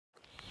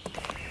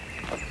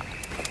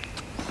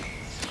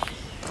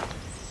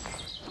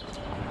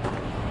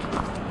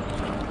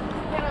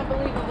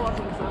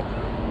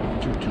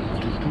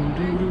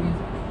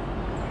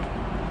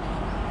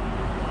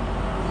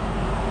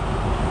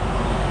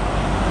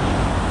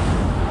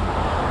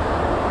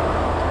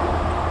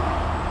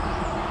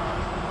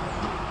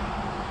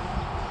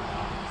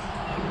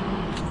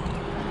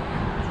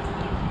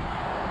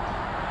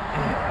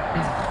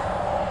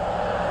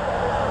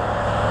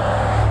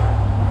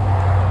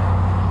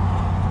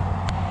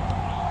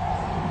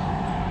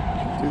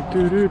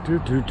Do do do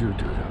do do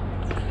do.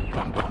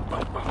 Bum, bum,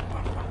 bum, bum, bum.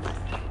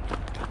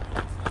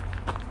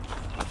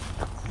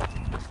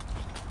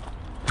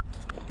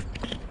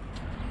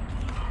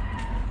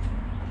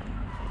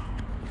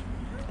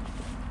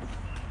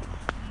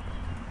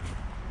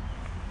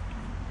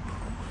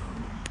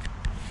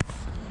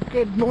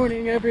 Good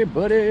morning,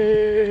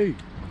 everybody.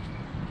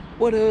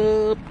 What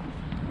up?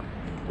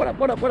 What up?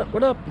 What up? What up?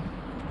 What up?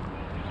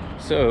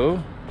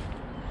 So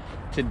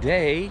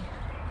today,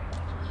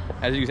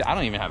 as you can see, I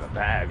don't even have a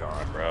bag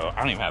on, bro. I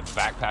don't even have a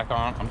backpack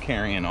on. I'm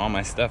carrying all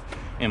my stuff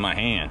in my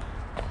hand.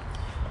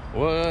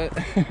 What?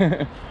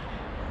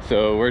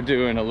 So we're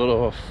doing a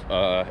little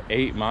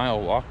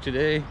 8-mile walk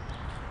today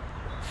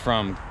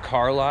from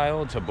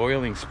Carlisle to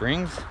Boiling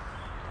Springs.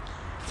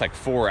 It's like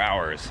 4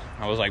 hours.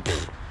 I was like,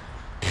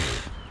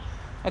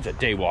 that's a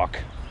day walk.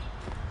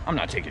 I'm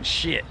not taking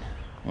shit.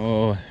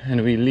 Oh,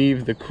 and we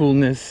leave the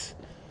coolness.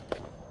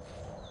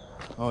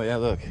 Oh yeah,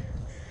 look.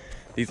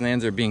 These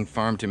lands are being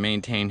farmed to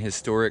maintain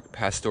historic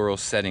pastoral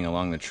setting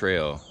along the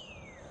trail.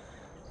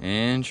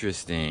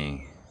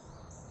 Interesting.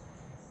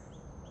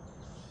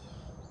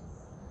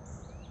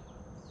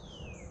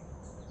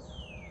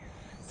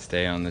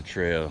 Stay on the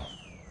trail.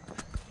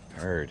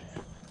 Heard.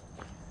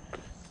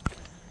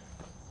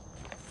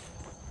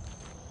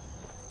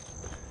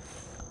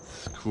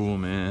 It's cool,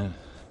 man.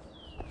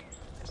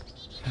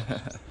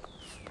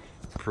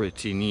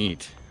 Pretty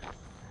neat.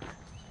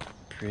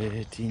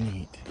 Pretty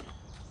neat.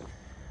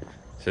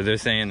 So they're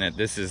saying that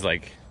this is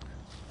like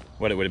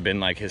what it would have been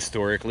like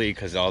historically,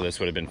 because all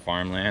this would have been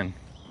farmland.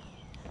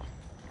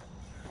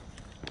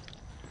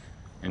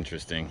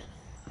 Interesting.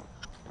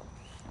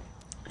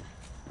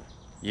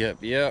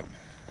 Yep.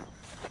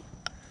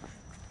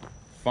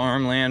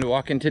 Farmland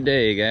walking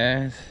today,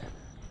 guys.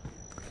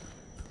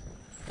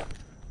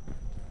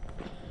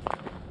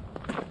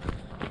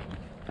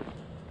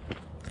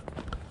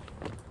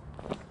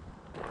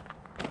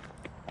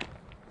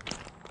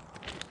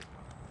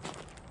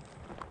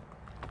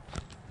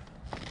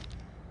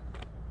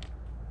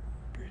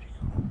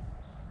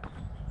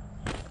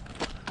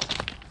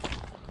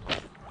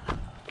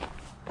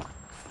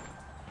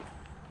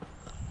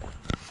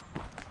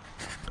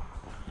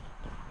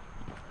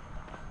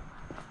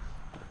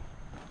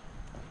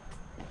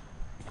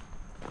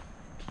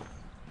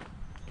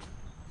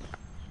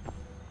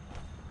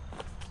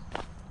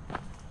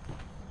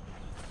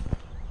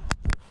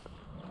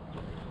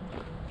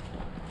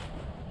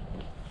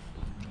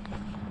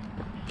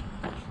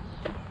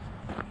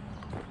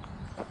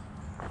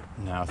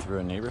 Now through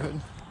a neighborhood.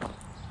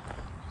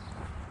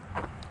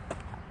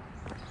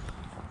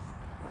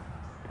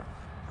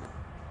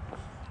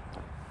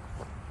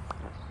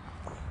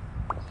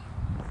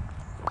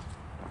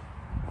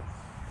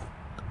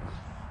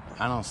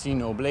 I don't see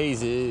no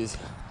blazes.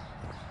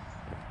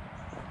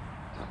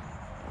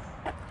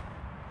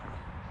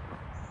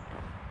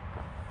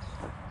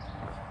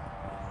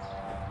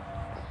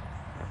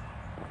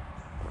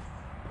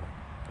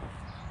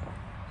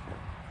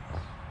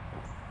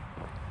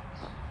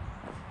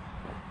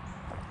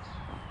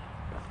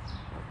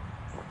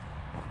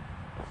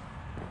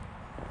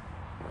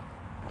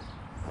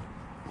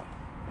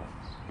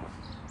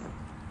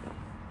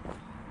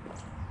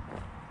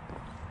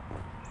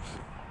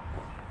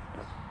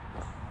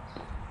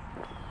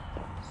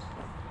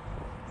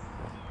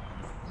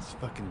 It's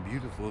fucking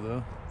beautiful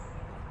though.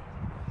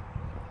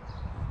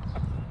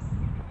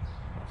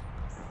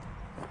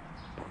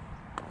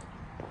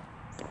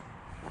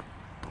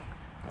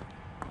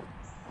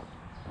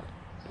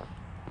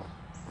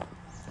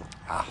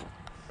 Ah,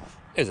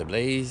 there's a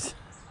blaze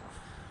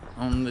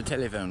on the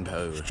telephone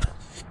pole.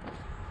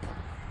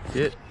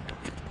 Shit.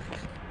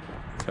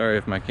 Sorry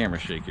if my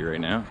camera's shaky right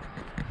now.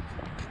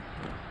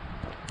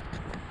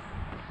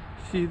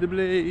 See the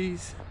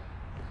blaze.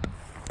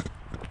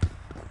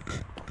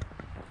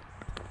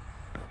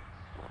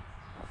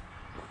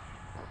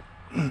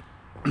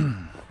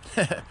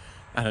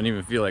 I don't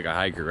even feel like a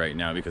hiker right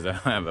now because I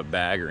don't have a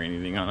bag or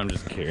anything on. I'm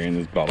just carrying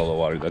this bottle of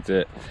water. That's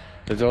it.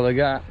 That's all I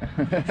got.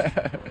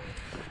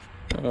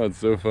 Oh, it's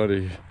so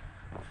funny.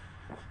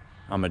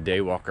 I'm a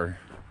day walker.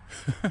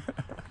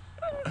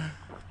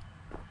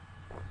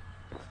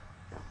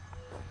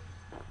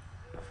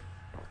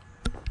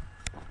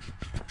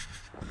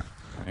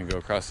 And go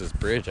across this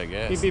bridge, I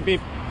guess. Beep, beep,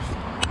 beep.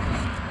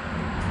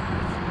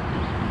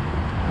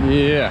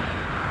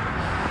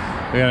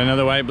 Yeah. We got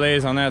another white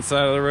blaze on that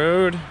side of the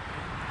road.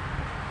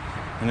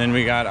 And then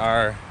we got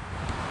our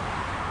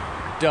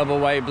double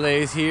white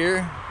blaze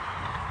here.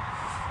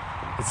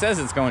 It says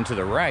it's going to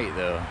the right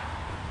though.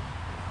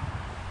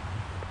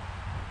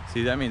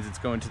 See, that means it's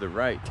going to the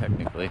right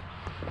technically.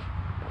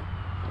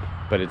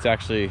 But it's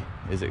actually,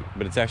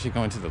 but it's actually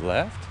going to the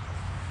left?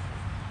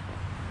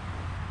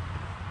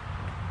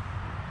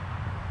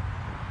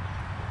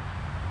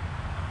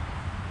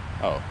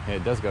 Oh, yeah,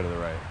 it does go to the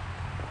right.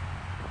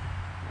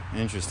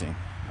 Interesting.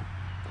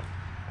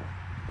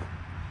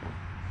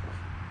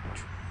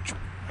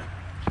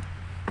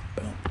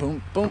 Boom,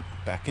 boom, boom.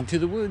 Back into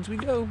the woods we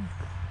go.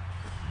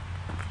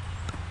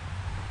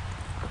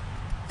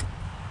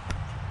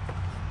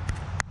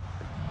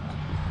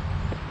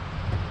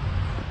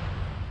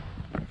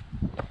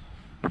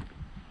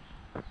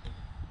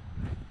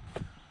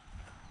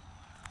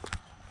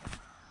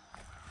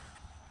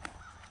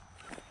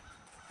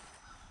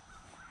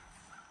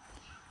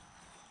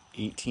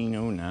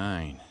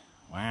 1809.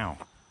 Wow.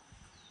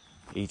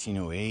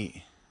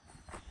 1808.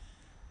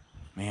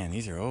 Man,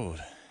 these are old.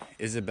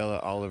 Isabella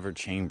Oliver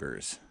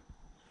Chambers.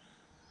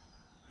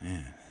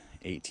 Man,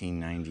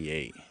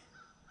 1898.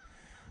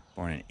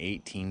 Born in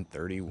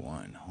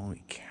 1831.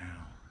 Holy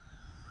cow.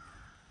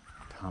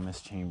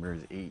 Thomas Chambers,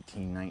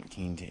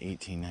 1819 to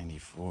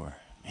 1894.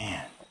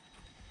 Man,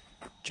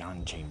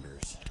 John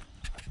Chambers.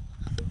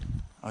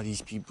 All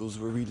these peoples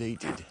were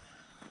related.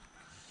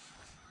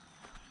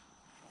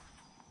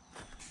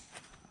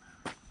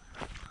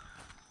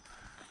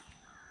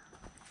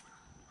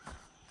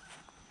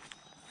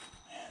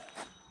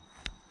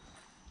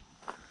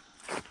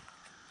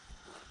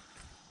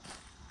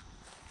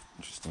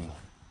 Interesting.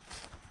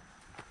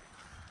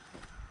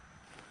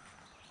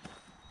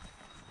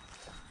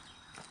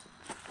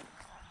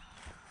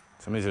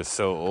 Some of these are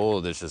so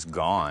old, it's just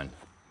gone.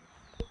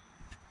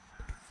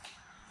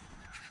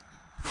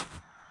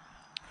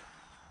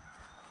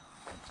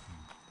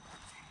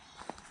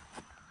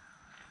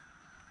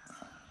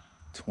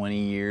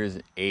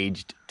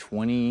 Aged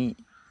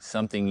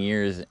 20-something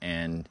years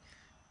and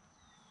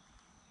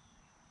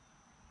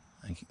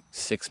like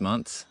 6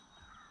 months,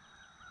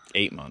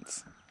 8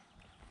 months.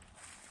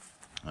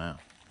 Wow.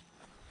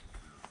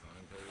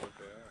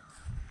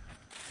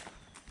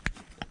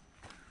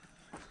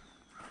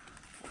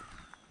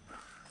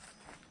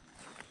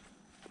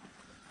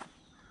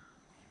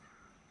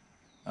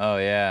 Oh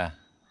yeah.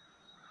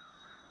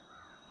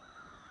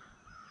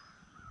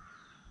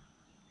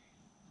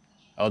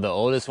 Oh, the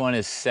oldest one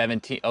is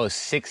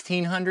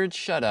 1600?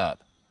 Shut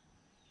up.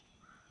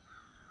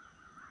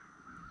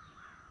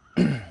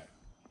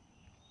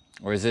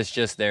 Or is this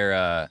just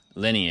their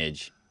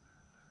lineage?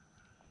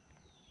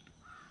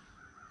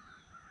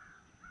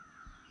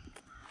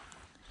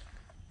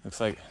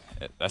 Looks like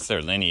that's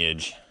their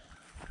lineage.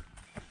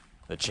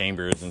 The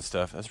chambers and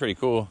stuff. That's pretty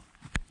cool.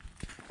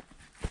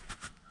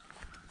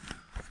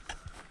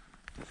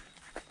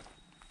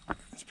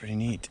 That's pretty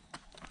neat.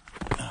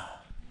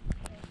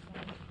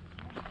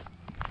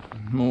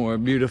 More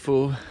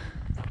beautiful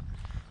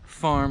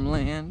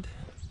farmland.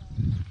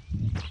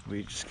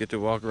 We just get to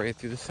walk right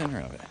through the center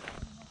of it.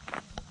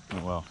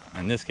 Well,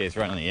 in this case,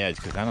 right on the edge,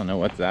 because I don't know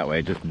what's that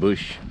way. Just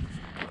bush.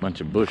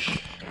 Bunch of bush.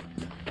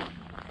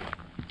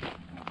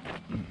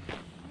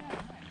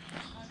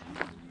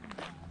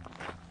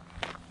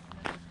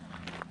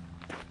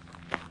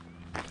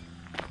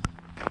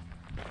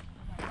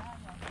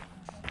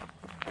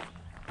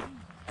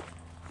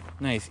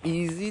 Nice,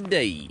 easy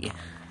day.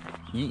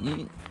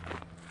 Yeah.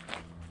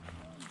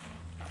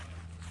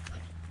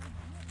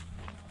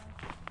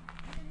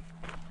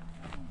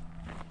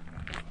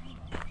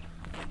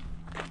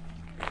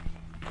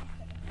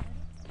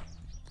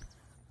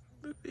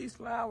 Look at these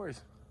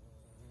flowers.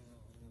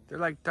 They're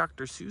like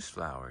Dr. Seuss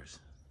flowers.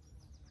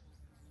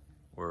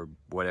 Or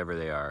whatever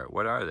they are.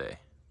 What are they?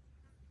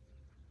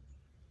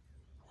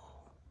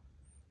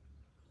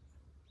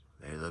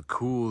 They look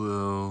cool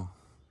though.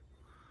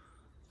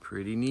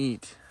 Pretty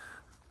neat.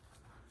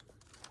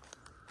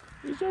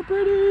 They're so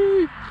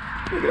pretty!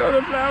 Look at all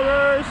the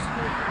flowers!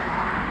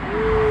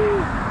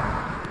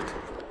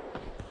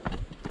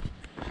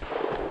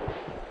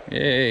 Woo.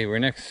 Yay, we're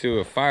next to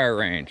a fire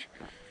range.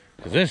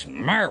 Cause this is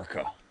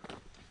America.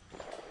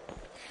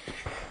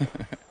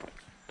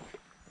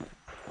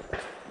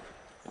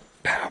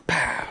 Pow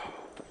pow.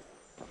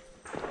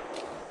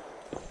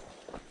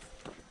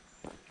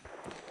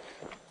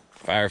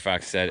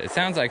 Firefox said, "It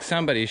sounds like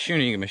somebody's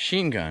shooting a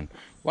machine gun.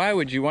 Why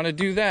would you want to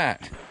do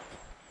that?"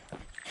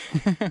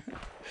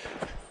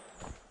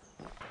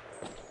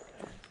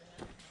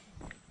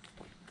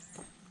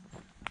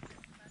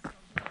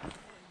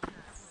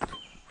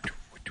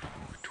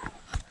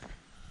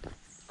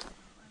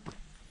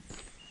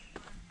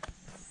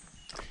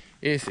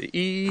 It's an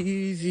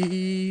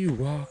easy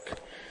walk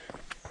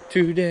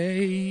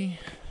today.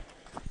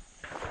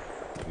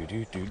 Do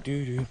do do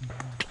do do.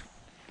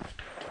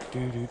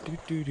 Do do do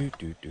do do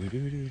do do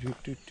do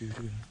do do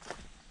do.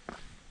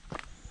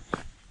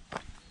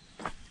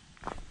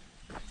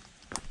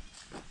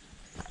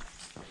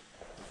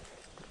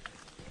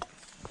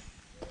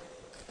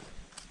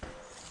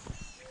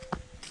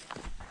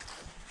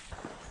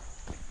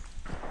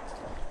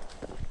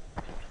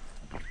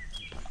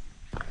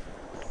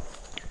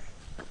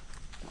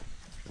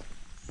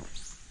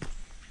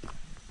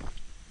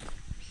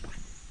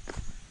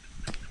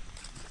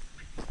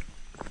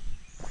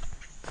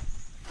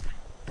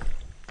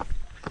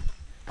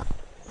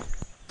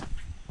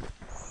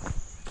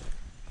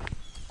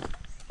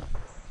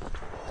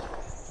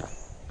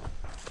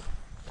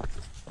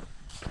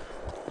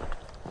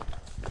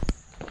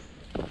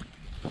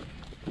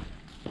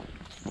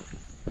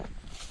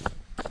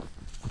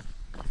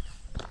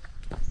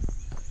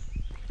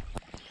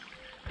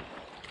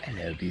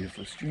 Hello,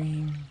 beautiful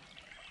stream.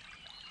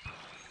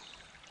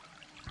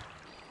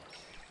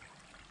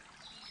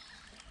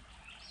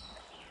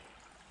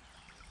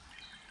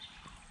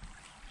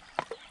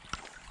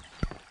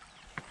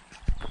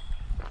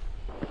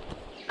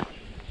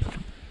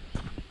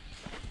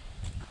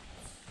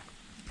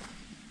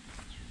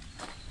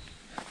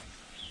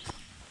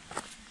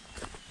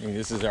 I think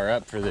this is our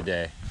up for the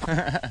day.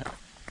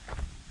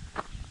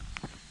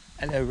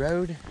 Hello,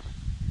 road.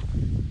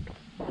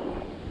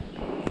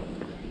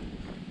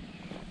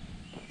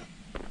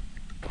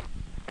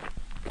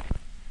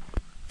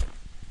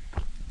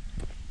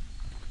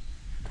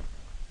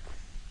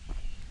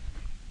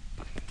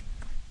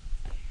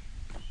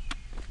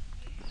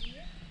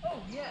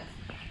 Oh, yes.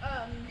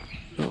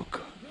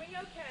 Look. Doing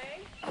okay.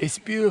 It's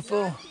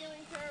beautiful. Not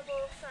feeling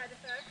terrible side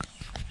effects,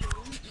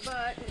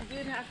 but it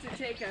did have to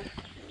take a...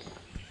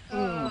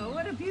 Oh,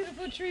 what a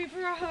beautiful tree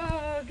for a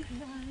hug.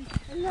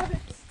 I love it.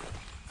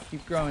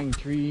 Keep growing,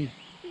 tree.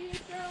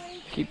 Keep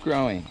growing. Keep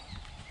growing.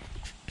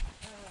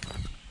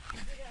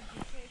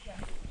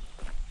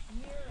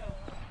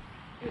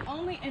 It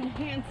only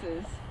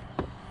enhances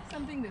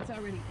something that's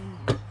already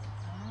in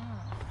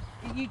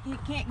you. You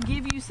can't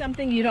give you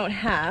something you don't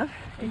have.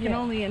 It can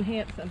only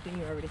enhance something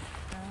you already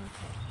have.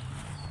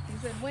 Okay. He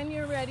said, when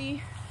you're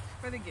ready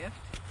for the gift,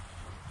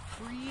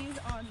 breathe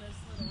on this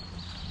little...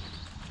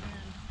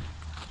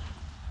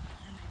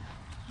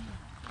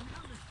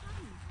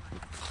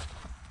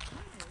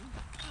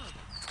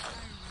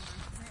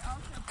 They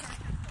also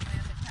purchase the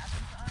land that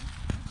happens on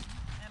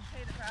and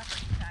pay the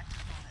property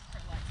taxes on it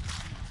for life.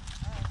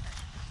 Oh, okay.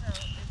 So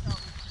it's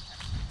always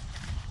protected.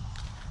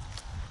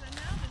 So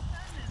now the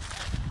sun is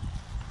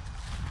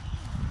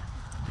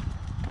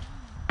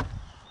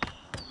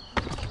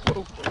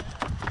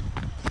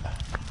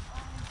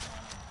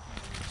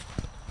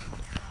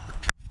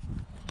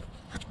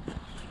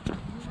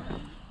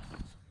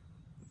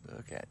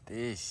Look at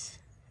this.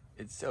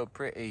 It's so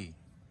pretty.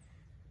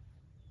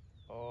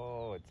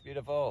 Oh, it's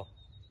beautiful.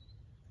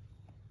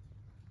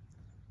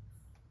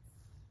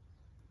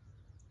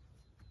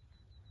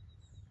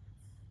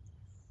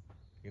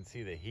 You can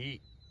see the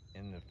heat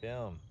in the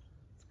film.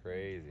 It's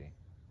crazy.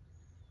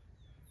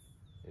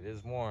 It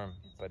is warm,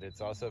 but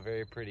it's also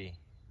very pretty.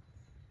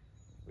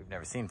 We've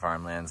never seen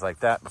farmlands like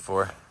that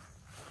before.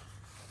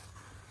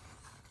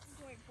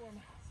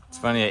 It's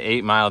funny, at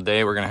 8 Mile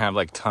Day, we're gonna have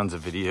like tons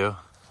of video.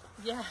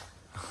 yeah.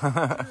 Oh,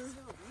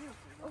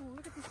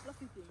 look at these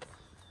fluffy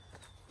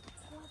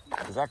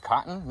things. Is that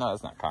cotton? No,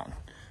 that's not cotton.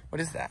 What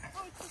is that?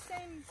 Oh, it's the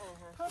same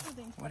purple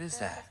things. What is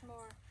that?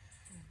 More.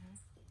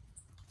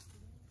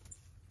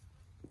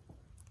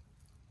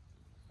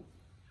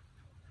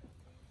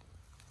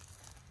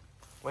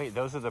 Wait,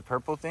 those are the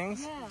purple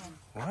things? Yeah.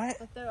 What?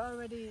 But they're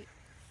already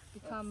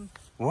become...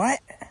 What?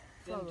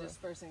 Them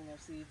dispersing their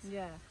seeds.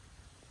 Yeah.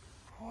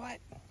 What?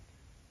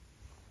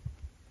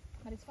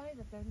 But it's funny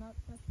that they're not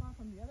that far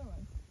from the other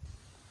ones.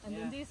 And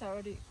then these are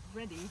already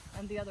ready,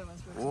 and the other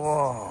ones were just...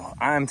 Whoa,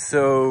 I'm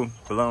so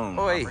blown.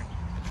 Oi,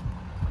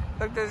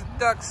 look, there's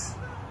ducks.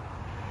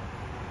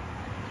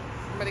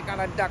 Somebody got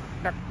a duck,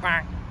 duck,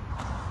 quack.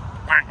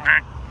 Quack,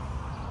 quack.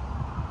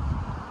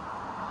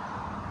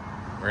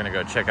 We're gonna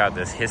go check out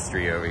this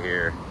history over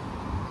here.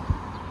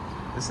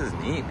 This is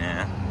neat,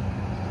 man.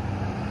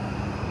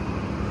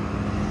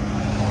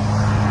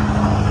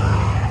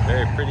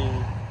 Very pretty.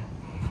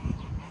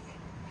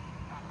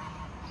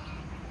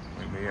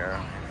 When we are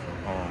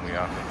from home, we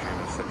often dream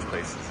of such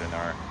places and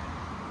are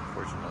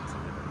fortunate to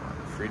live in one.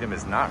 Freedom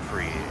is not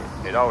free.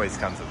 It always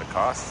comes with a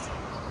cost.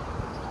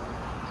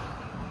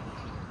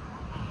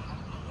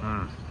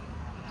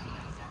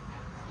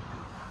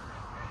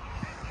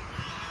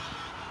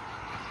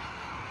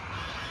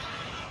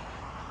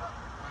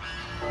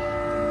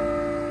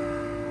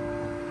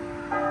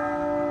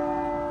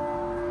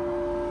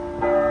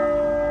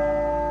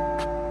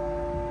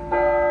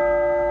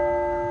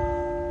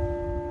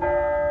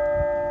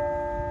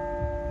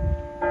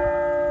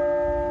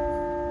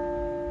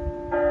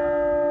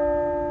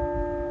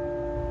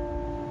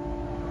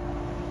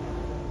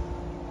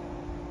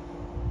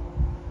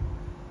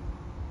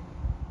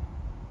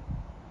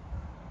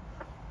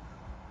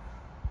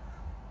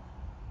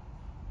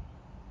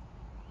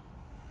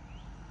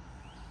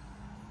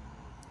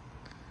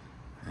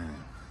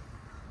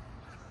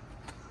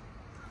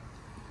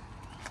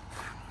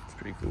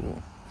 Pretty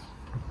cool.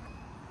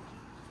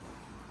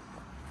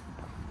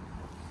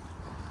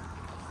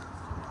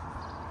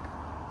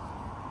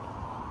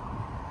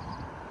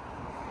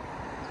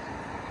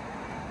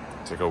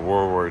 It's like a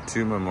World War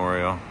II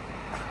memorial.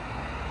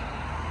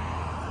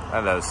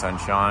 Hello,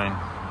 sunshine.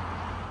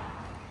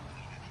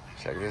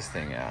 Check this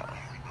thing out.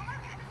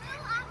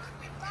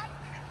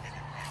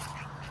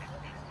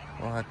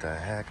 What the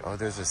heck? Oh,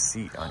 there's a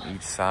seat on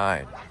each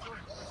side.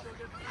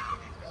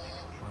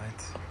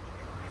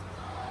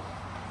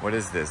 What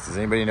is this? Does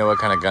anybody know what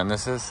kind of gun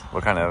this is?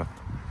 What kind of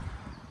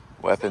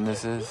weapon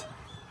this is?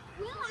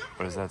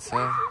 What does that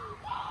say?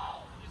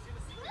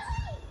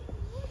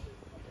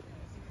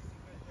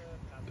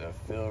 The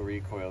fill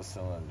recoil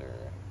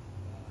cylinder.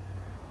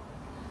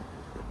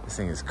 This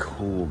thing is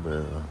cool,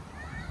 bro.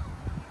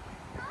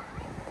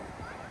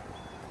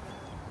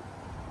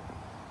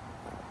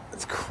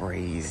 It's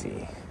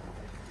crazy.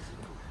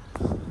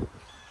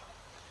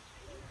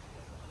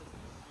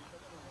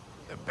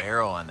 The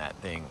barrel on that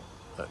thing,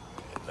 look,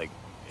 like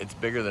it's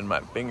bigger than my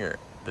finger.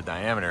 The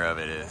diameter of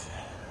it is.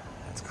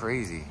 That's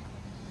crazy.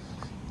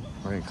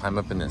 We're gonna climb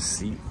up in this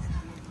seat.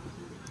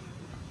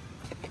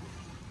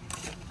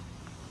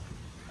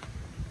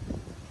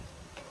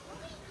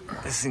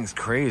 This thing's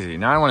crazy.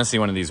 Now I want to see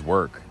one of these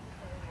work.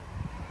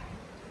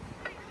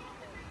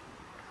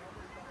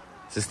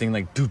 Is this thing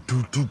like do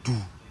do do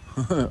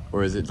do,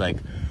 or is it like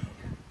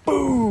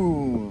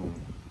boom?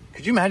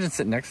 Could you imagine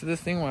sitting next to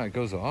this thing while it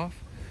goes off?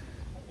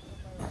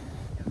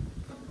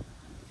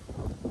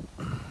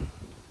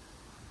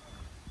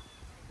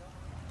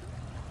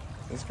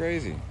 That's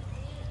crazy.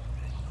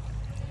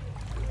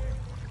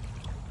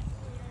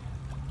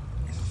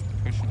 It's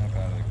just pushing up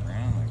out of the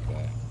ground like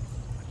that.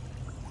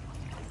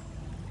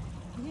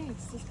 Yeah,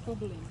 it's just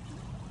bubbling.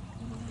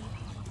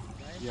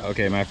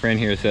 Okay, my friend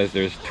here says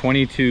there's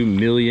 22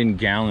 million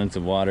gallons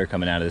of water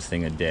coming out of this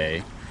thing a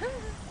day.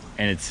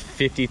 And it's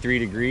 53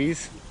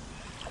 degrees.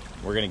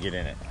 We're gonna get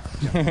in it.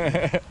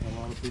 A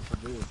lot of people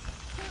do.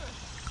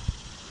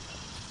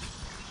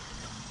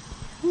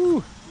 Whew.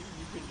 You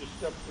can just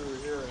step through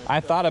here. And I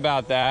thought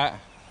about that.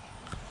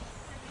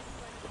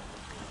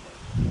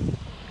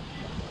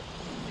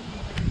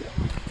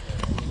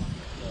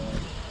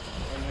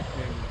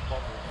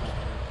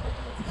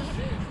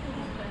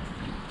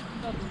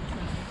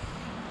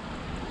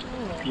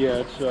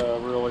 yeah, it's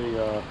really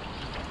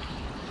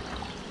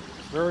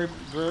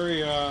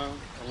very a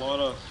lot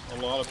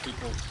of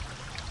people.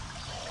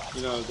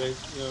 You know,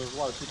 there's a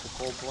lot of people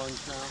cold plunge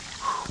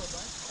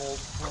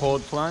now.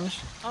 Cold plunge?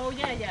 Oh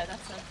yeah,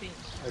 that's that thing.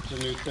 It's a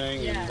new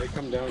thing, Yeah. and they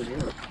come down here.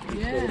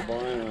 Instead of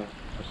buying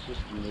a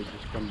system, they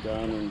just come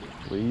down and.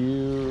 Will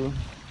you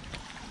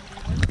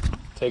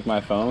take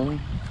my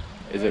phone?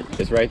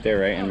 It's right there,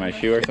 right? In my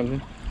shoe or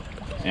something?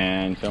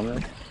 And film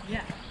it?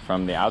 Yeah.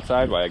 From the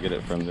outside while I get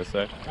it from this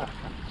side?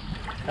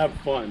 Have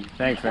fun.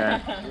 Thanks,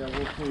 man. Yeah,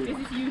 we'll see. This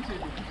is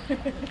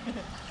YouTube.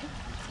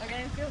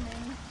 Okay, I'm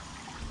filming.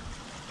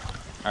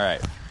 All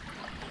right.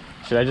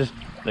 Should I just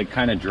like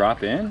kind of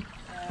drop in?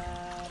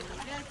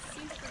 Yeah, it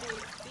seems pretty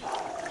deep.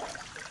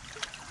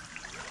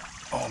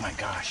 Oh my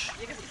gosh.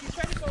 Because if you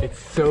try to go, It's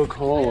so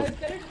cold. it's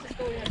better to just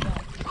go in down.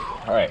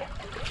 All right.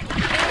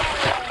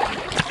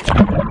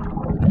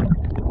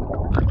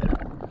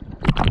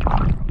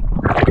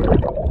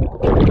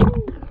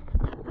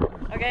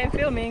 Okay, I'm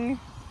filming.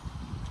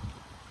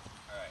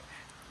 All right.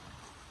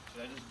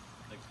 Should I just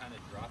like kind of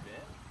drop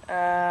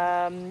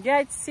in? Yeah,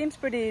 it seems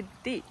pretty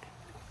deep.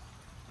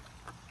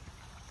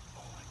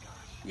 Oh my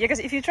gosh. Yeah, because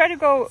if you try to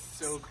go,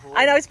 So cold.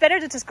 I know it's better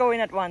to just go in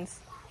at once.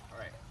 All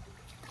right.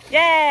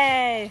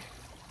 Yay!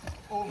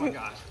 Oh my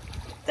gosh.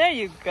 There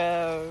you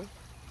go.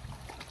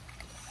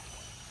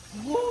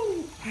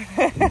 Woo!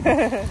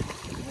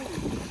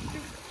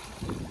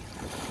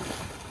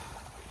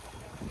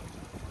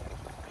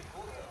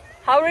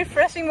 How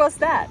refreshing was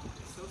that?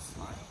 So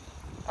slimy.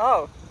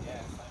 Oh,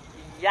 Yeah.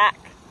 yak.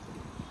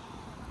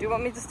 Do you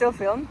want me to still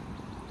film?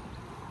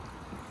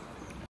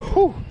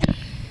 Whew.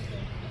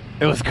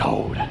 It was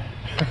cold.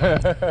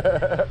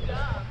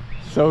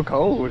 So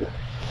cold.